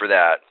chassis for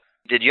that.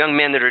 The young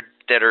men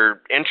that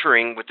are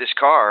entering with this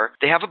car,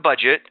 they have a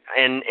budget,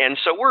 and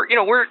so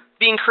we're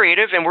being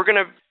creative, and we're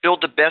going to build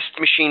the best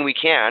machine we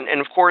can.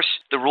 And of course,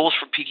 the rules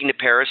for Peking to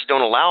Paris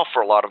don't allow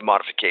for a lot of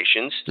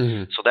modifications,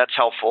 so that's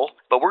helpful.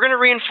 But we're going to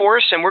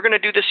reinforce, and we're going to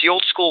do this the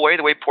old school way,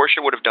 the way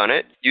Porsche would have done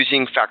it,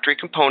 using factory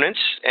components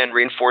and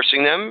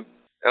reinforcing them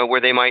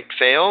where they might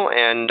fail,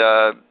 and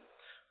a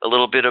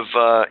little bit of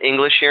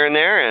English here and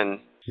there, and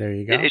there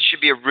you go. It should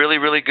be a really,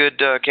 really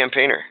good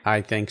campaigner.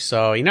 I think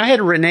so. I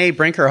had Renee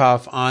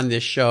Brinkerhoff on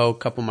this show a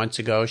couple months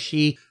ago.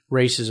 She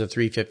races a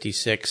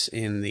 356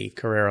 in the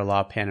Carrera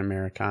La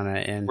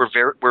Panamericana, and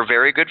we're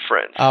very good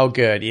friends. Oh,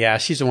 good. Yeah,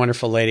 she's a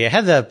wonderful lady. I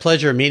had the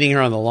pleasure of meeting her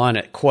on the lawn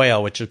at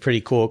Quail, which was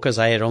pretty cool because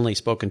I had only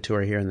spoken to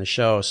her here in the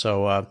show.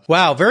 So,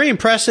 wow, very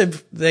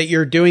impressive that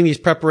you're doing these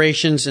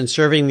preparations and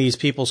serving these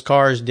people's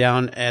cars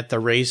down at the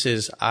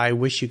races. I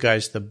wish you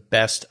guys the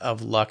best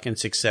of luck and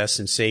success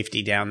and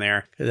safety down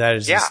there. That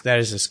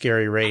is a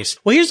scary race.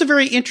 Well, here's a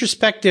very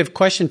introspective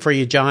question for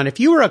you, John. If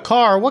you were a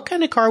car, what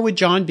kind of car would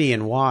John be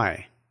and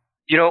why?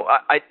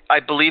 I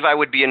believe I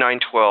would be a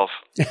 912.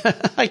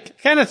 I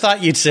kind of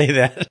thought you'd say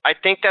that. I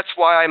think that's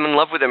why I'm in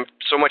love with him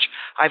so much.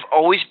 I've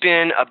always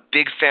been a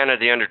big fan of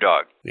the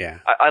underdog. Yeah.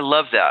 I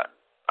love that.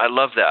 I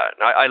love that.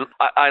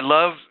 I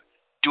love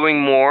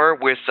doing more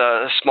with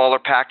a smaller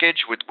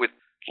package, with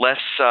less.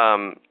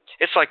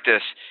 It's like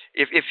this.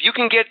 If you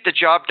can get the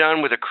job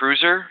done with a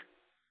cruiser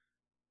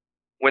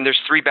when there's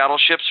 3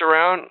 battleships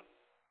around,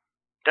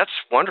 that's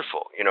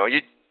wonderful.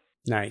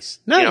 Nice.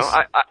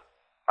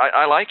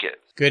 I like it.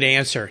 Good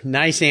answer.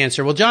 Nice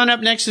answer. Well, John,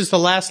 up next is the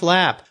last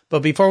lap.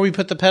 But before we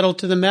put the pedal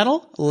to the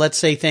metal, let's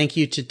say thank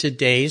you to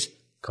today's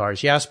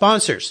Cars Yeah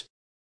sponsors.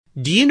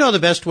 Do you know the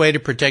best way to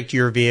protect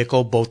your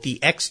vehicle, both the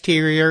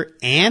exterior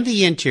and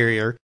the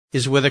interior,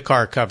 is with a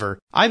car cover?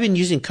 I've been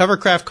using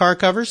Covercraft car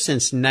covers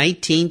since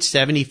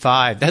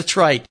 1975. That's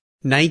right,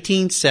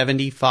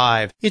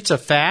 1975. It's a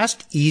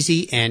fast,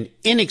 easy, and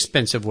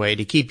inexpensive way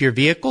to keep your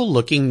vehicle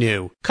looking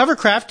new.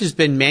 Covercraft has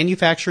been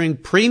manufacturing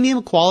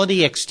premium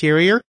quality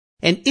exterior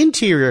and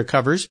interior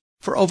covers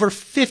for over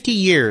 50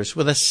 years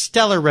with a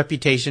stellar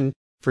reputation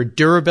for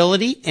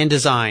durability and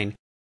design.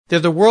 They're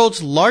the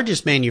world's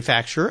largest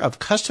manufacturer of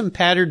custom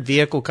patterned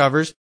vehicle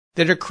covers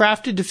that are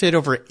crafted to fit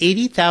over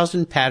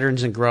 80,000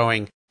 patterns and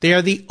growing. They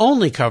are the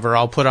only cover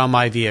I'll put on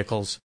my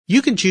vehicles.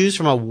 You can choose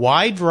from a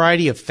wide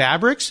variety of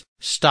fabrics,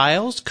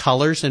 styles,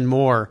 colors, and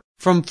more.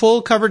 From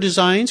full cover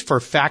designs for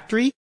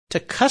factory to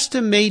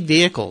custom-made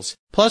vehicles,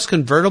 plus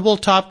convertible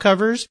top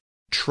covers,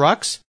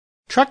 trucks,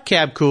 truck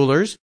cab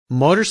coolers,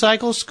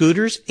 motorcycles,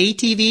 scooters,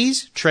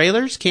 ATVs,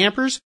 trailers,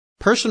 campers,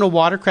 personal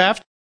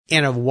watercraft,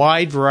 and a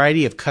wide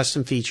variety of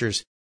custom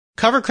features.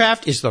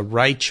 Covercraft is the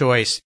right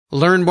choice.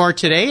 Learn more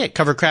today at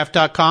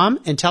covercraft.com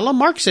and tell them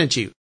Mark sent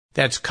you.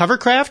 That's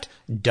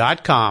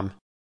covercraft.com.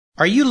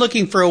 Are you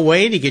looking for a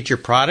way to get your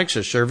products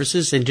or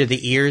services into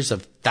the ears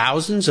of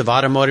thousands of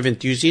automotive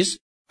enthusiasts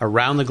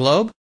around the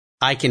globe?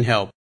 I can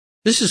help.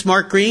 This is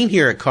Mark Green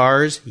here at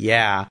Cars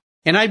Yeah.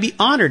 And I'd be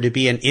honored to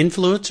be an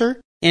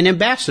influencer and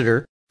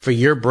ambassador for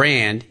your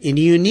brand in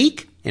a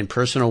unique and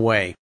personal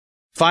way.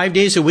 5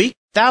 days a week,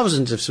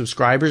 thousands of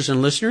subscribers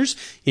and listeners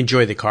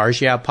enjoy the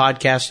Cars Yeah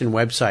podcast and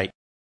website.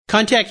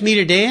 Contact me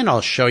today and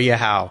I'll show you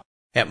how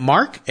at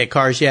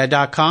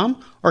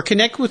mark@carsyeah.com or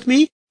connect with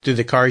me through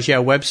the Cars Yeah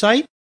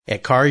website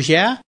at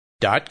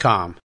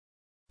carsyeah.com.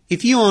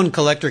 If you own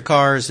collector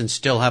cars and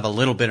still have a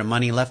little bit of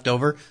money left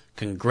over,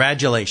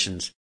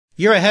 congratulations.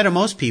 You're ahead of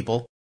most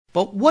people.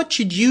 But what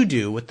should you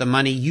do with the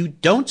money you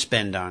don't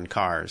spend on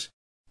cars?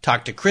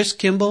 Talk to Chris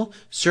Kimball,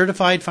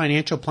 certified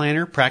financial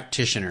planner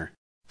practitioner.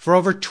 For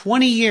over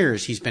 20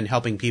 years, he's been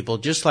helping people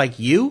just like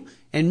you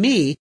and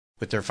me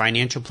with their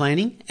financial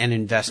planning and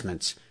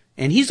investments.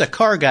 And he's a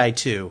car guy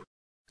too.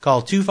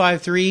 Call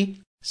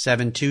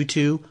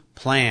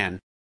 253-722-PLAN.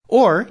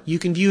 Or you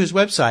can view his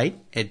website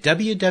at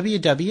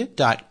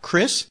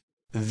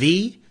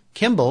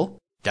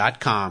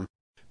www.chrisvkimball.com.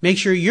 Make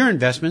sure your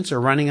investments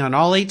are running on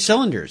all 8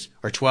 cylinders,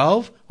 or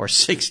 12, or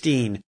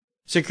 16.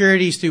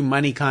 Securities through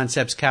Money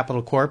Concepts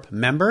Capital Corp.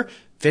 Member,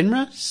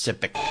 FINRA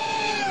SIPC.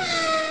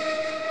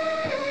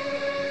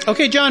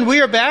 Okay, John, we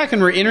are back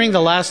and we're entering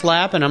the last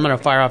lap, and I'm going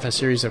to fire off a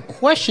series of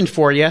questions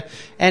for you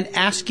and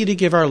ask you to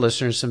give our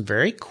listeners some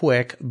very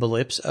quick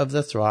blips of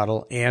the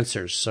throttle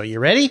answers. So you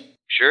ready?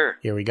 Sure.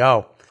 Here we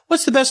go.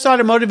 What's the best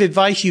automotive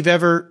advice you've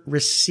ever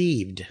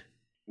received?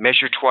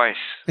 Measure twice.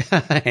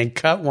 And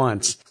cut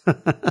once.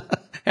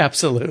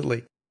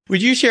 Absolutely.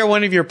 Would you share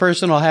one of your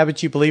personal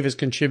habits you believe has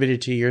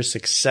contributed to your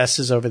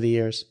successes over the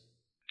years?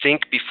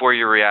 Think before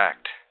you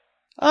react.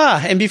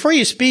 And before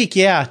you speak,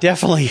 yeah,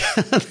 definitely.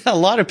 A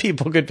lot of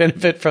people could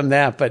benefit from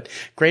that, but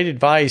great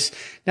advice.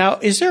 Now,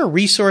 is there a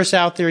resource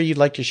out there you'd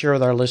like to share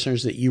with our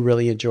listeners that you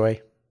really enjoy?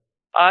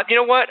 You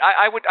know what?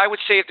 I would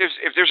say if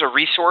there's a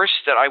resource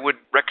that I would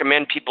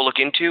recommend people look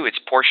into, it's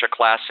Porsche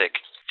Classic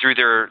through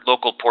their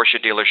local Porsche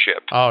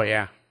dealership. Oh,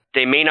 yeah.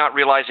 They may not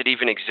realize it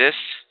even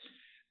exists.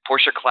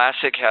 Porsche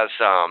Classic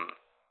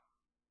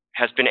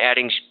has been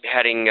adding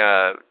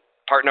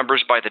part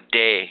numbers by the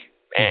day,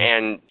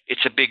 and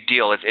it's a big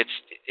deal. It's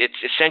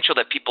essential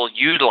that people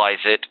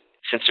utilize it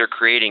since they're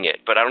creating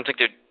it, but I don't think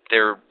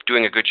they're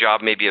doing a good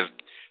job maybe of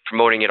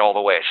promoting it all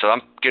the way. So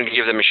I'm going to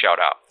give them a shout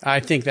out.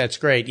 I think that's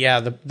great. Yeah,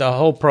 the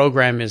whole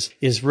program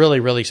is really,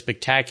 really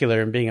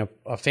spectacular. And being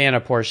a fan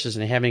of Porsches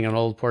and having an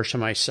old Porsche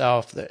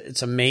myself,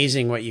 it's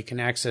amazing what you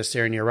can access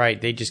there. And you're right,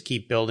 they just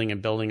keep building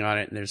and building on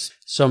it. And there's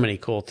so many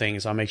cool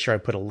things. I'll make sure I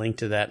put a link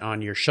to that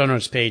on your show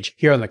notes page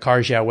here on the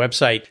Cars Yeah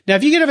website. Now,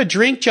 if you could have a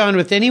drink, John,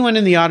 with anyone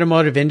in the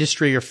automotive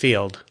industry or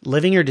field,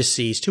 living or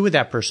deceased, who would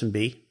that person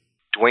be?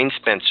 Dwayne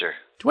Spencer.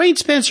 Dwayne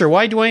Spencer.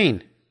 Why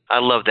Dwayne? I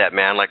love that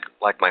man. Like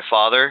my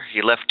father,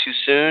 he left too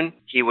soon.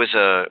 He was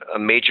a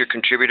major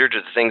contributor to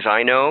the things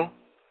I know.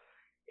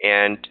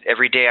 And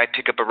every day I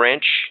pick up a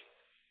wrench,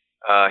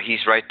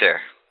 he's right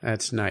there.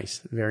 That's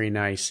nice. Very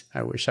nice.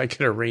 I wish I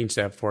could arrange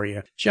that for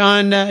you.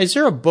 John, is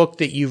there a book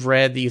that you've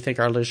read that you think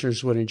our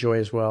listeners would enjoy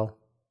as well?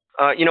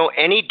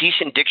 Any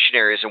decent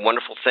dictionary is a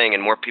wonderful thing,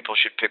 and more people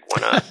should pick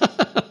one up.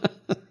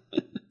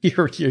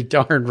 You're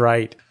darn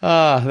right.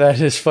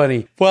 That is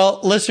funny. Well,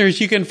 listeners,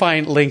 you can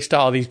find links to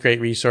all these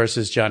great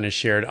resources John has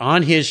shared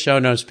on his show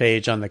notes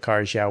page on the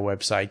Cars Yeah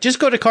website. Just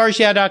go to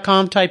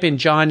carsyeah.com, type in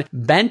John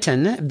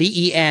Benton,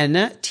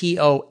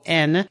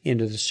 Benton,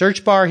 into the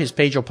search bar. His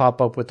page will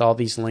pop up with all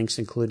these links,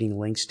 including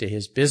links to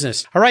his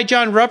business. All right,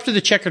 John, we're up to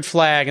the checkered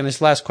flag, and this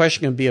last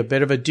question can be a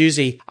bit of a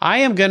doozy. I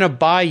am going to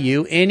buy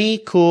you any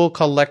cool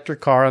collector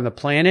car on the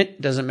planet.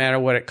 Doesn't matter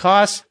what it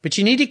costs, but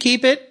you need to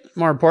keep it.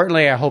 More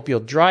importantly, I hope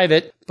you'll drive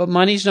it, but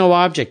money's no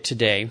object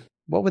today.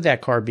 What would that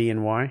car be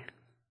and why?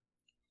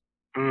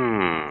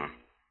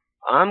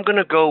 I'm going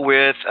to go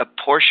with a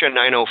Porsche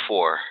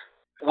 904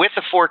 with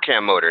a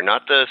 4-cam motor,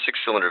 not the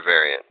 6-cylinder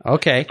variant.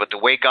 Okay. But the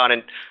way God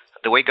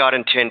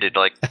intended,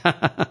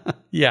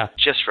 yeah.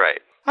 Just right.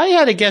 I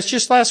had a guest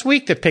just last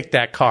week that picked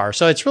that car.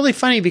 So it's really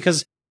funny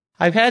because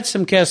I've had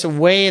some guests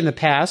way in the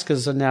past,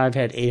 because now I've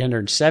had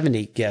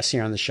 870 guests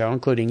here on the show,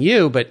 including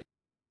you, but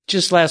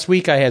just last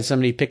week, I had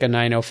somebody pick a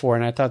 904,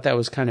 and I thought that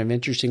was kind of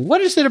interesting. What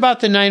is it about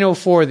the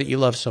 904 that you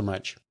love so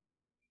much?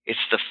 It's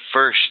the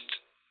first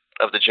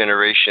of the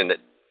generation that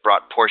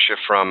brought Porsche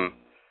from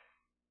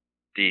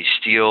the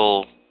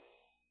steel-bodied,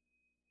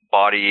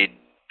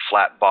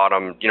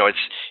 flat-bottom.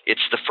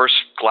 It's the first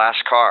glass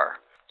car.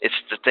 It's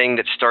the thing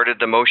that started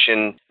the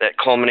motion that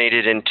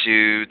culminated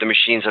into the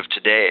machines of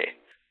today.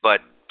 But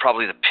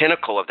probably the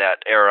pinnacle of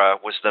that era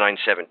was the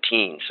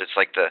 917. So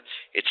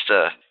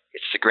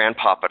it's the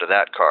grandpapa to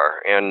that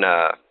car, and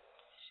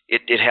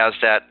it has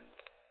that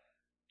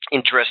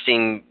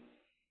interesting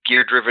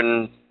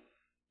gear-driven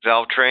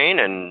valve train,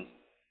 and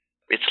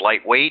it's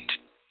lightweight.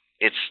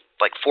 It's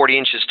like 40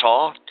 inches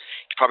tall. You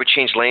could probably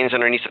change lanes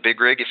underneath a big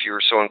rig if you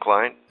were so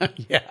inclined.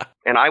 Yeah.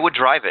 And I would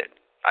drive it.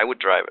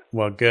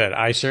 Well, good.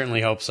 I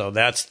certainly hope so.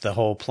 That's the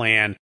whole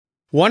plan.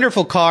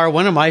 Wonderful car.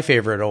 One of my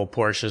favorite old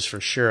Porsches for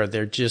sure.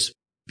 They're just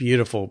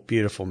beautiful,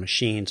 beautiful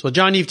machines. Well,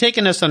 John, you've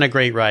taken us on a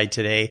great ride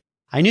today.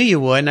 I knew you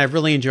would, and I've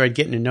really enjoyed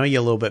getting to know you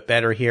a little bit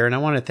better here. And I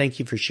want to thank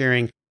you for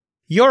sharing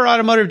your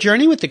automotive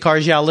journey with the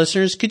Cars Yeah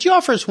listeners, could you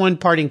offer us one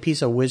parting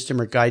piece of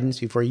wisdom or guidance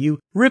before you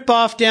rip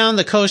off down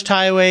the coast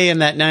highway in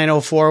that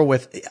 904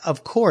 with,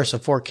 of course, a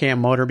 4-cam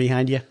motor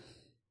behind you?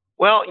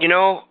 Well,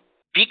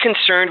 be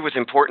concerned with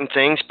important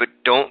things, but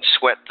don't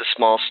sweat the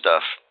small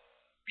stuff.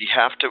 You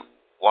have to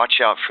watch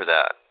out for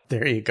that.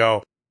 There you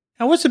go.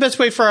 Now, what's the best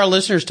way for our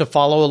listeners to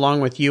follow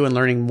along with you and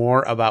learning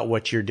more about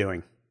what you're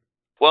doing?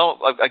 Well,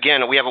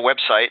 again, we have a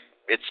website.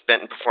 It's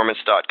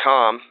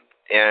bentonperformance.com,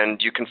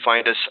 and you can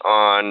find us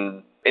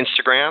on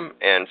Instagram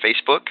and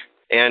Facebook.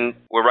 And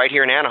we're right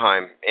here in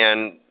Anaheim,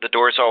 and the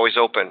door is always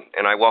open.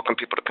 And I welcome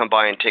people to come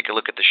by and take a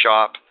look at the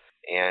shop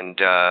and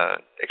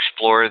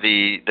explore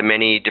the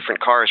many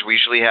different cars. We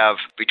usually have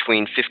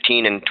between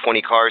 15 and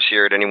 20 cars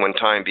here at any one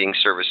time being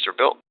serviced or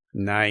built.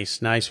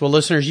 Nice, nice. Well,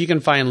 listeners, you can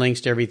find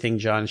links to everything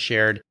John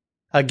shared.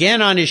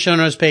 Again, on his show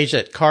notes page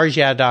at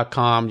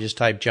carsyeah.com, just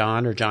type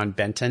John or John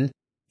Benton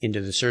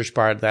into the search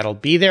bar. That'll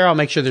be there. I'll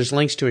make sure there's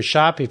links to his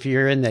shop. If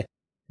you're in the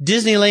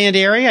Disneyland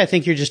area, I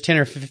think you're just 10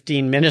 or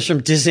 15 minutes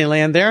from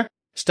Disneyland there.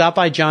 Stop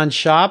by John's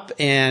shop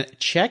and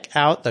check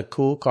out the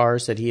cool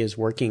cars that he is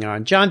working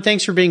on. John,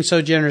 thanks for being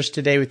so generous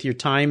today with your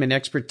time and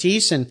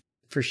expertise and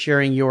for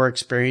sharing your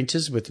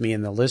experiences with me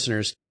and the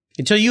listeners.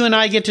 Until you and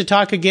I get to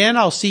talk again,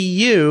 I'll see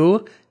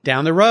you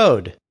down the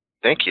road.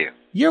 Thank you.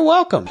 You're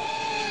welcome.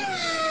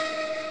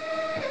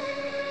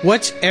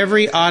 What's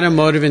every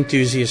automotive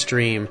enthusiast's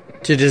dream?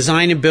 To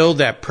design and build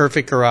that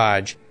perfect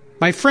garage.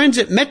 My friends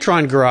at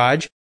Metron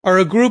Garage are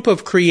a group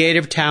of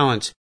creative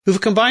talents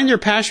who've combined their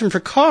passion for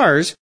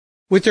cars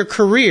with their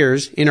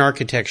careers in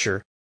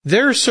architecture.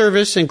 Their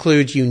service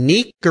includes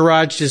unique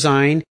garage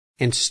design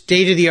and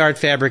state-of-the-art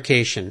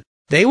fabrication.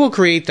 They will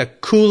create the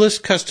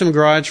coolest custom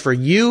garage for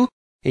you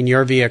and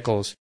your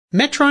vehicles.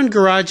 Metron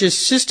Garage's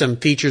system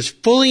features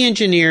fully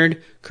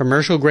engineered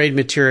commercial-grade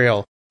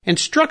material and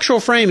structural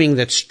framing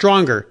that's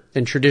stronger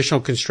than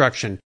traditional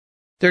construction.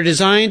 Their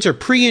designs are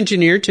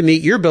pre-engineered to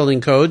meet your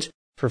building codes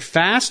for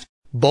fast,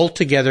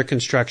 bolt-together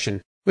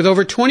construction. With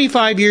over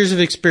 25 years of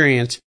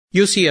experience,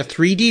 you'll see a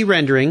 3D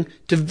rendering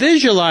to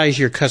visualize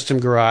your custom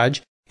garage,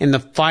 and the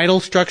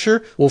final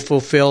structure will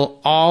fulfill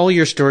all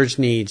your storage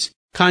needs.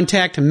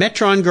 Contact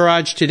Metron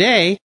Garage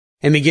today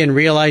and begin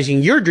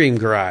realizing your dream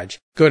garage.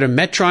 Go to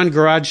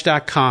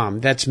metrongarage.com.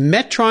 That's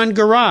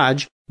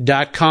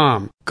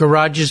metrongarage.com.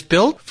 Garage is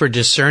built for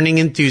discerning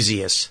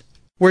enthusiasts.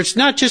 Where it's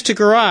not just a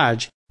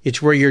garage,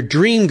 it's where your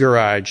dream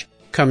garage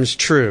comes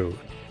true.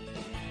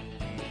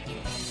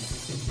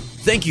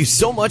 Thank you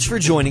so much for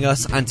joining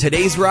us on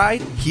today's ride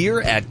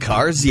here at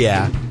Cars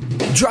Yeah.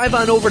 Drive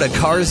on over to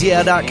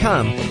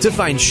carsyeah.com to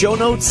find show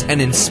notes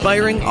and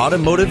inspiring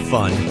automotive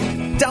fun.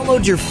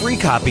 Download your free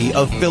copy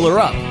of Filler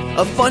Up,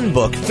 a fun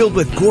book filled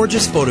with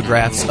gorgeous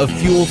photographs of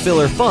fuel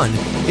filler fun,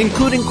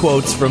 including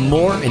quotes from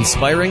more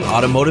inspiring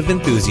automotive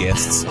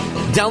enthusiasts.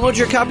 Download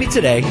your copy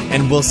today,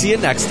 and we'll see you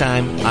next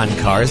time on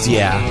Cars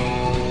Yeah.